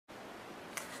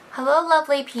Hello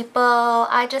lovely people,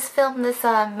 I just filmed this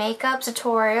makeup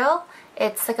tutorial.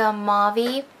 It's like a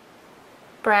mauve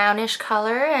brownish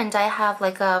color and I have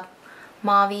like a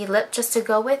mauve lip just to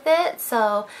go with it.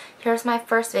 So here's my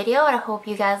first video and I hope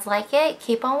you guys like it.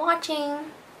 Keep on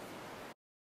watching.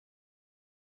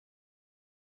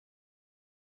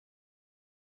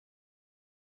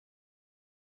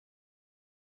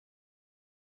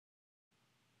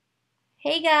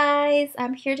 Hey guys,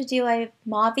 I'm here to do a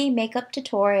mauve makeup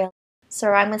tutorial.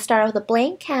 So I'm going to start with a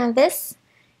blank canvas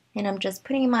and I'm just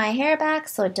putting my hair back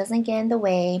so it doesn't get in the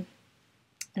way.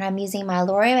 And I'm using my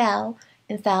L'Oreal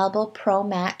Infallible Pro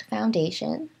Matte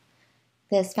Foundation.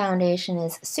 This foundation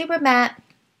is super matte,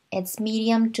 it's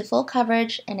medium to full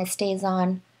coverage, and it stays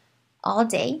on all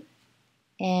day.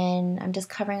 And I'm just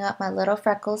covering up my little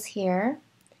freckles here.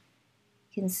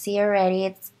 You can see already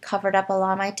it's covered up a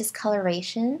lot of my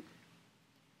discoloration.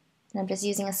 And I'm just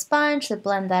using a sponge to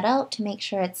blend that out to make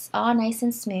sure it's all nice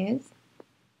and smooth.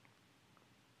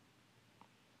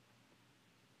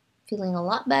 Feeling a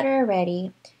lot better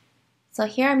already. So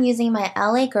here I'm using my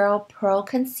L.A Pro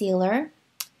Concealer.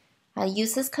 I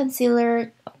use this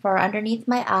concealer for underneath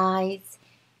my eyes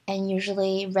and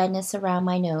usually redness around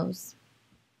my nose.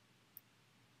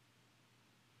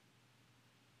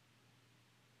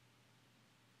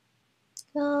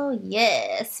 Oh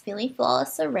yes, feeling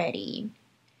flawless already.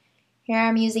 Here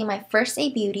I'm using my First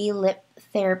Aid Beauty Lip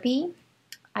Therapy.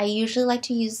 I usually like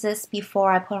to use this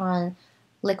before I put on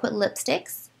liquid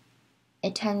lipsticks.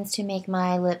 It tends to make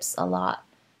my lips a lot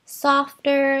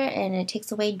softer and it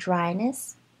takes away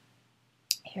dryness.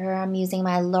 Here I'm using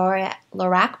my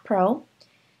Lorac Pro.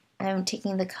 I'm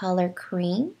taking the color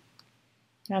Cream.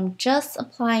 And I'm just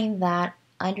applying that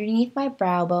underneath my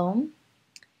brow bone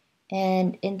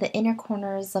and in the inner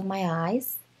corners of my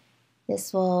eyes.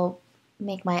 This will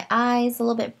make my eyes a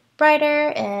little bit brighter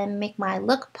and make my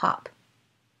look pop.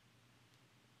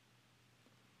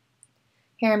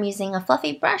 Here I'm using a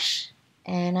fluffy brush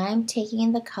and I'm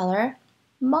taking the color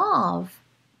Mauve.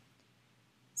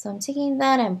 So I'm taking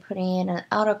that and putting it in the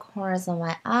outer corners of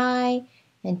my eye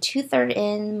and 2/3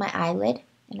 in my eyelid.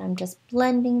 And I'm just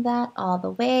blending that all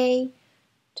the way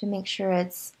to make sure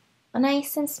it's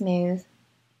nice and smooth.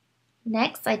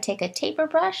 Next, I take a taper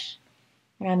brush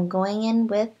and I'm going in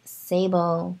with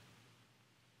Sable.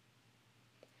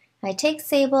 I take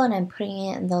Sable and I'm putting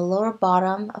it in the lower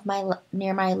bottom of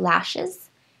near my lashes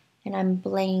and I'm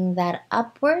blending that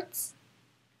upwards.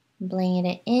 I'm blending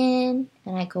it in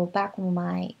and I go back with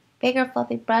my bigger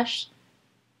fluffy brush.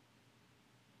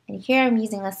 And here I'm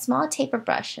using a small taper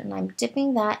brush and I'm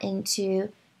dipping that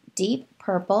into deep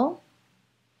purple.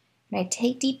 And I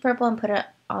take deep purple and put it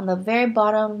on the very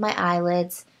bottom of my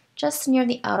eyelids, just near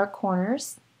the outer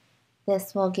corners.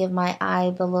 This will give my eye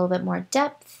a little bit more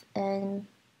depth and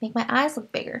make my eyes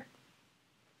look bigger.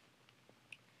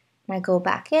 And I go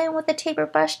back in with the taper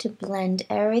brush to blend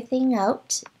everything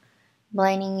out.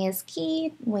 Blending is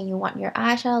key when you want your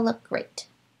eyeshadow to look great.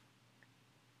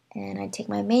 And I take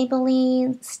my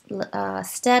Maybelline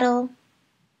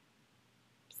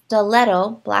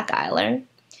Stilettoe black eyeliner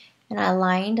and I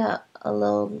lined a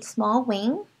little small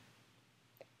wing.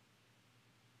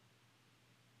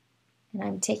 And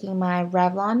I'm taking my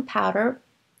Revlon Powder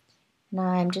and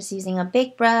I'm just using a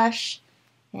big brush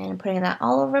and putting that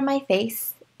all over my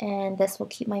face, and this will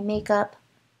keep my makeup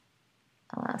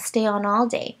stay on all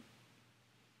day.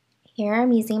 Here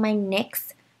I'm using my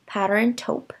NYX powder in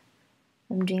Taupe.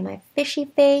 I'm doing my fishy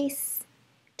face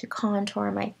to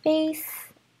contour my face,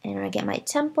 and I get my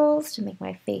temples to make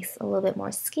my face a little bit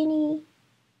more skinny.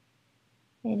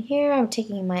 And here I'm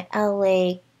taking my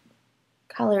L.A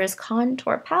Color's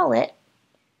contour palette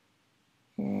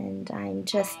and I'm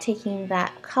just taking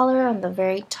that color on the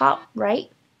very top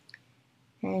right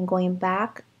and going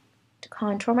back to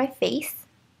contour my face.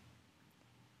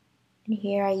 And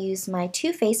here I use my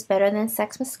Too Faced Better Than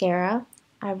Sex Mascara.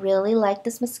 I really like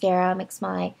this mascara. It makes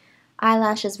my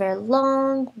eyelashes very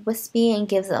long, wispy, and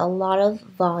gives it a lot of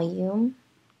volume.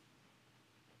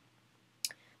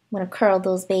 I'm going to curl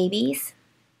those babies.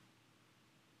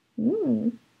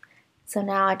 So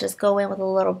now I just go in with a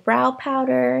little brow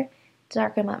powder,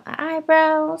 darken up my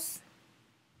eyebrows.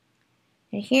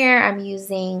 And here I'm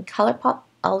using Colorpop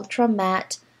Ultra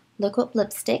Matte Liquid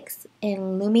Lipsticks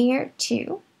in Lumiere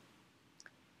 2.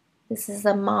 This is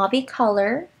a mauve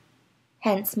color,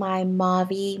 hence my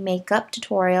mauve makeup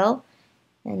tutorial.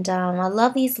 And I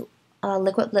love these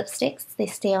liquid lipsticks. They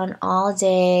stay on all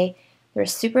day. They're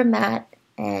super matte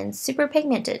and super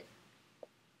pigmented.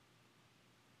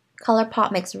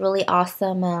 Colorpop makes really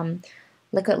awesome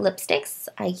liquid lipsticks.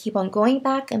 I keep on going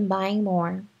back and buying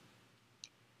more.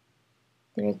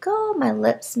 There you go. My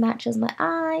lips matches my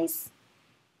eyes.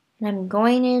 And I'm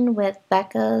going in with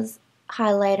Becca's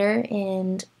highlighter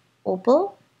in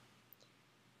Opal.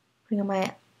 Putting on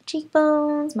my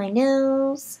cheekbones, my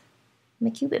nose, my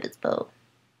cupid's bow.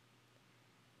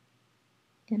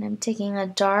 And I'm taking a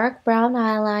dark brown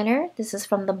eyeliner. This is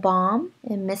from the Balm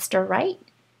in Mr. Right.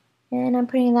 And I'm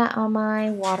putting that on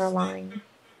my waterline.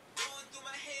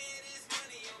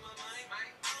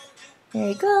 There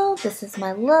you go. This is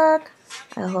my look.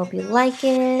 I hope you like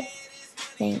it.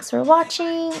 Thanks for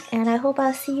watching, and I hope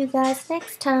I'll see you guys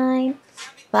next time.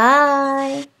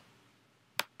 Bye!